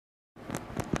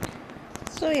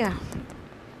सो या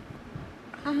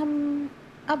हम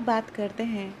अब बात करते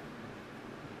हैं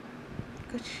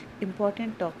कुछ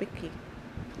इम्पोर्टेंट टॉपिक की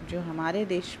जो हमारे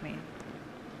देश में,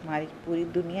 हमारी पूरी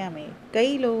दुनिया में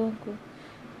कई लोगों को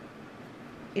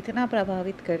इतना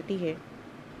प्रभावित करती है,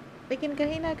 लेकिन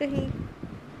कहीं ना कहीं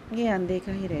ये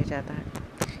अनदेखा ही रह जाता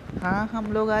है। हाँ,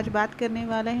 हम लोग आज बात करने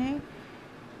वाले हैं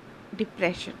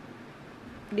डिप्रेशन।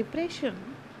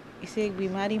 इसे एक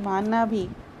बीमारी मानना भी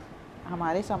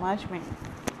हमारे समाज में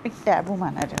एक टैबू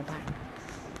माना जाता है।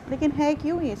 लेकिन है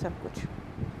क्यों ये सब कुछ?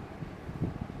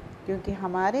 क्योंकि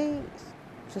हमारे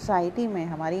सोसाइटी में,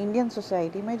 हमारी इंडियन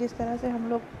सोसाइटी में जिस तरह से हम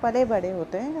लोग पले बड़े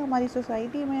होते हैं, हमारी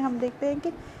सोसाइटी में हम देखते हैं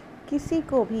कि किसी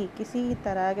को भी किसी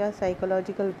तरह का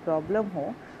साइकोलॉजिकल प्रॉब्लम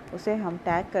हो, उसे हम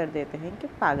टैग कर देते हैं कि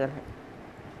पागल है।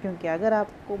 क्योंकि अगर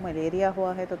आपको मलेरिया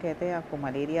हुआ है तो कहते हैं आपको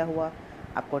मलेरिया हुआ,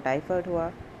 आपको टाइफाइड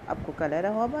हुआ, आपको कलेरा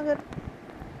हुआ। मगर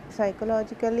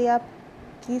साइकोलॉजिकली आप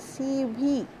किसी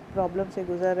भी प्रॉब्लम से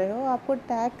गुजर रहे हो, आपको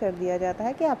टैग कर दिया जाता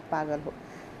है कि आप पागल हो।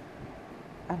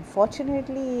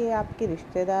 अनफॉर्चुनेटली ये आपके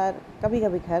रिश्तेदार, कभी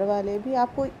कभी घर वाले भी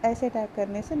आपको ऐसे टैग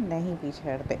करने से नहीं पीछे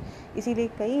हटते। इसीलिए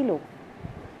कई लोग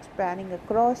स्पैनिंग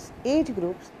अक्रॉस एज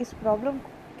ग्रुप्स इस प्रॉब्लम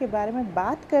के बारे में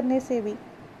बात करने से भी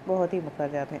बहुत ही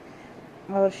मुकर जाते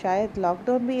हैं। और शायद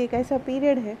लॉकडाउन भी एक ऐसा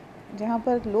पीरियड है जहाँ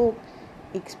पर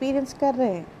लोग एक्सपीरियंस कर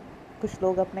रहे हैं। कुछ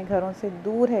लोग अपने घरों से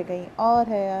दूर है, कहीं और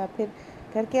है, या फिर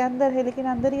घर के अंदर है, लेकिन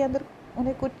अंदर ही अंदर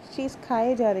उन्हें कुछ चीज़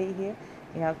खाए जा रही है,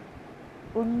 या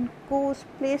उनको उस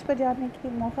प्लेस पर जाने की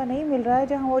मौका नहीं मिल रहा है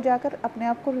जहाँ वो जाकर अपने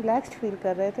आप को रिलैक्स्ड फील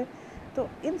कर रहे थे। तो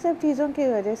इन सब चीज़ों की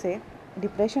वजह से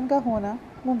डिप्रेशन का होना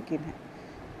मुमकिन है।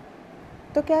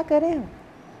 तो क्या करें हम?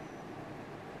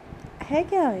 है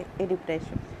क्या ये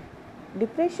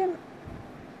डिप्रेशन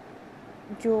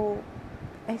जो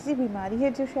ऐसी बीमारी है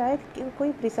जो शायद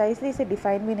कोई प्रिसाइसली इसे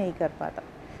डिफाइन भी नहीं कर पाता।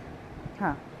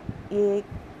 हाँ, ये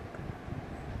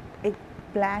एक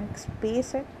ब्लैंक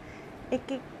स्पेस है,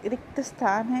 एक रिक्त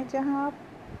स्थान है जहाँ आप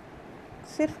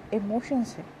सिर्फ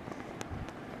इमोशंस है,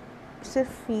 सिर्फ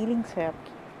फीलिंग्स है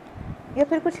आपकी, या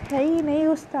फिर कुछ है ही नहीं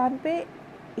उस स्थान पे,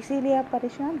 इसीलिए आप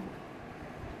परेशान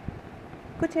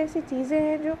हो। कुछ ऐसी चीज़ें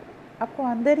हैं जो आपको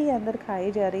अंदर ही अंदर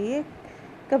खाई जा रही है।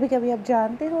 कभी कभी आप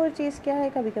जानते हो वो चीज़ क्या है,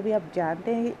 कभी कभी आप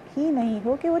जानते ही नहीं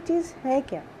हो कि वो चीज़ है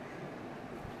क्या।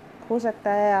 हो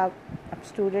सकता है आप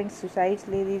स्टूडेंट सुसाइड्स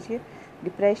ले लीजिए।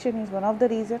 Depression is one of the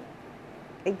reason.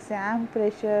 Exam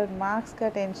pressure, marks का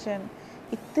टेंशन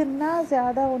इतना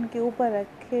ज़्यादा उनके ऊपर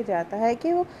रखे जाता है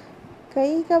कि वो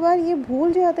कई बार ये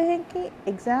भूल जाते हैं कि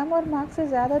एग्ज़ाम और मार्क्स से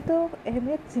ज़्यादा तो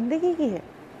अहमियत ज़िंदगी की है।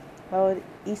 और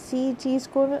इसी चीज़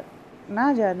को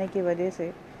ना जानने की वजह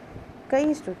से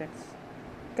कई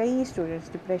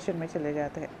स्टूडेंट्स डिप्रेशन में चले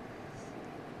जाते हैं।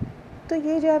 तो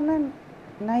ये जानना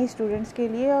नए स्टूडेंट्स के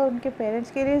लिए और उनके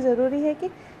पेरेंट्स के लिए ज़रूरी है कि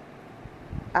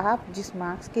आप जिस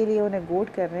मार्क्स के लिए उन्हें गोड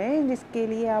कर रहे हैं, जिसके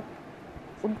लिए आप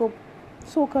उनको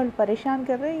सो कॉल्ड परेशान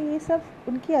कर रहे हैं, ये सब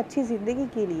उनकी अच्छी ज़िंदगी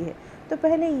के लिए है। तो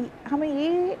पहले हमें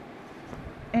ये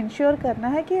इंश्योर करना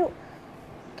है कि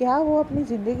क्या वो अपनी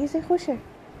ज़िंदगी से खुश है।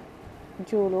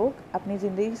 जो लोग अपनी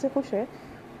ज़िंदगी से खुश है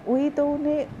वही तो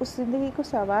उन्हें उस ज़िंदगी को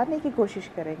संवारने की कोशिश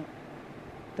करेंगे।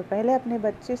 तो पहले अपने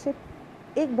बच्चे से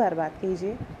एक बार बात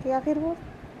कीजिए कि आखिर वो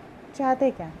चाहते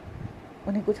क्या हैं।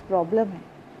 उन्हें कुछ प्रॉब्लम है,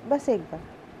 बस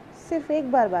सिर्फ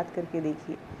एक बार बात करके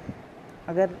देखिए।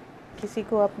 अगर किसी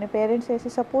को अपने पेरेंट्स से ऐसे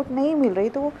सपोर्ट नहीं मिल रही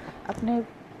तो वो अपने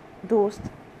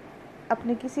दोस्त,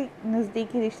 अपने किसी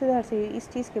नज़दीकी रिश्तेदार से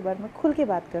इस चीज़ के बारे में खुल के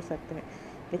बात कर सकते हैं।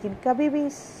 लेकिन कभी भी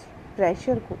इस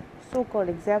प्रेशर को, सो कॉल्ड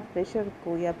एग्ज़ाम प्रेशर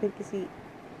को, या फिर किसी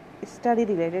स्टडी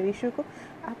रिलेटेड इशू को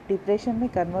आप डिप्रेशन में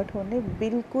कन्वर्ट होने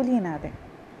बिल्कुल ही ना दें।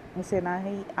 उससे ना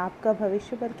ही आपका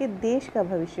भविष्य बल्कि देश का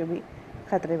भविष्य भी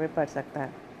खतरे में पड़ सकता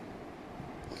है।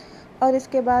 और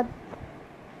इसके बाद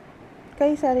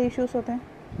कई सारे इश्यूज होते हैं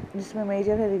जिसमें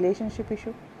मेजर है रिलेशनशिप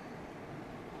इशू।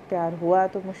 प्यार हुआ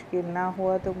तो मुश्किल, ना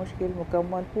हुआ तो मुश्किल,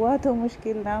 मुकम्मल हुआ तो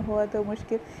मुश्किल, ना हुआ तो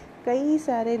मुश्किल। कई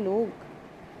सारे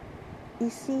लोग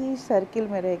इसी सर्किल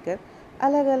में रहकर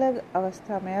अलग अलग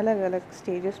अवस्था में, अलग अलग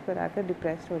स्टेजेस पर आकर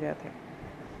डिप्रेस्ड हो जाते हैं।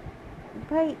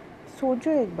 भाई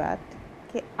सोचो एक बात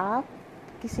कि आप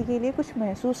किसी के लिए कुछ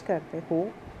महसूस करते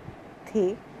थे,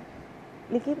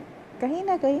 लेकिन कहीं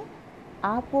ना कहीं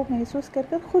आप वो महसूस कर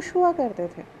कर खुश हुआ करते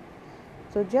थे।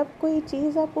 तो जब कोई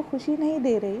चीज़ आपको खुशी नहीं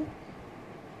दे रही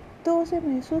तो उसे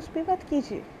महसूस भी मत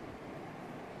कीजिए।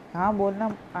 हाँ,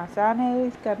 बोलना आसान है,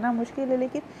 करना मुश्किल है,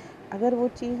 लेकिन अगर वो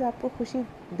चीज़ आपको खुशी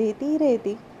देती ही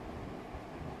रहती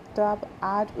तो आप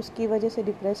आज उसकी वजह से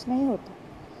डिप्रेस नहीं होते।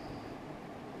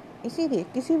 इसीलिए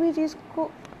किसी भी चीज़ को,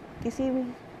 किसी भी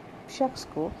शख्स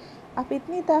को आप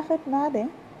इतनी ताकत ना दें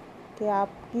कि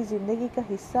आपकी ज़िंदगी का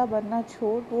हिस्सा बनना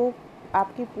छोड़ वो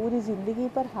आपकी पूरी ज़िंदगी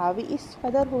पर हावी इस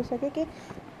कदर हो सके कि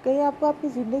कहीं आपको आपकी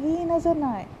ज़िंदगी ही नज़र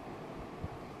ना आए।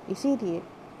 इसीलिए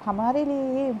हमारे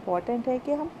लिए ये इम्पोर्टेंट है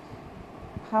कि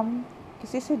हम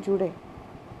किसी से जुड़े,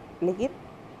 लेकिन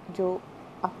जो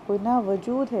अपना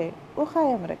वजूद है वो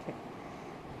क़ायम रखें।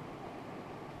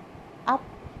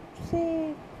 आपसे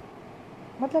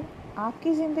मतलब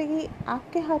आपकी ज़िंदगी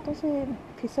आपके हाथों से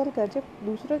फिसल कर जब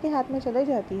दूसरों के हाथ में चले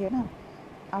जाती है ना,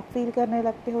 आप फील करने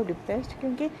लगते हो डिप्रेस्ड,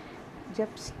 क्योंकि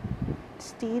जब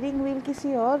स्टीयरिंग व्हील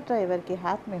किसी और ड्राइवर के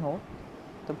हाथ में हो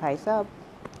तो भाई साहब,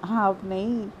 हाँ अब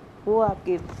नहीं, वो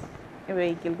आपके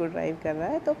व्हीकल को ड्राइव कर रहा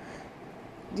है, तो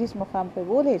जिस मुकाम पे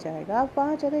वो ले जाएगा आप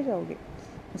वहाँ चले जाओगे।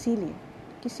 इसीलिए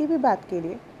किसी भी बात के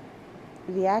लिए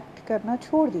रिएक्ट करना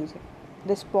छोड़ दीजिए,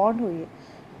 रिस्पॉन्ड होइए।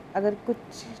 अगर कुछ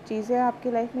चीज़ें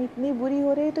आपकी लाइफ में इतनी बुरी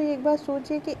हो रही है तो एक बार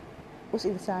सोचिए कि उस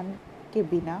इंसान के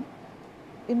बिना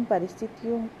इन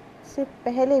परिस्थितियों से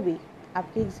पहले भी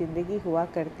आपकी एक ज़िंदगी हुआ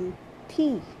करती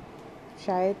थी।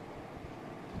 शायद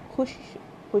खुश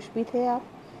खुश भी थे आप,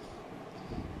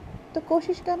 तो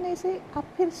कोशिश करने से आप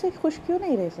फिर से खुश क्यों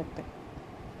नहीं रह सकते?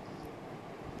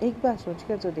 एक बार सोच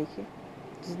कर तो देखिए,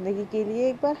 ज़िंदगी के लिए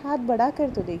एक बार हाथ बढ़ा कर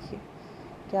तो देखिए।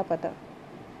 क्या पता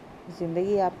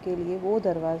ज़िंदगी आपके लिए वो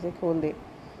दरवाजे खोल दे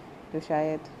जो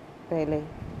शायद पहले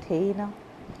थे ही ना।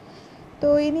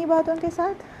 तो इन्हीं बातों के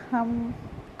साथ हम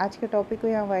आज के टॉपिक को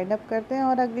यहाँ वाइंड अप करते हैं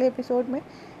और अगले एपिसोड में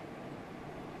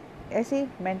ऐसी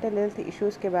मेंटल हेल्थ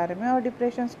इश्यूज़ के बारे में और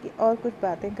डिप्रेशंस की और कुछ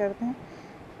बातें करते हैं।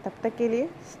 तब तक के लिए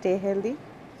stay healthy,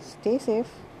 stay safe,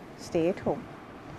 stay at home.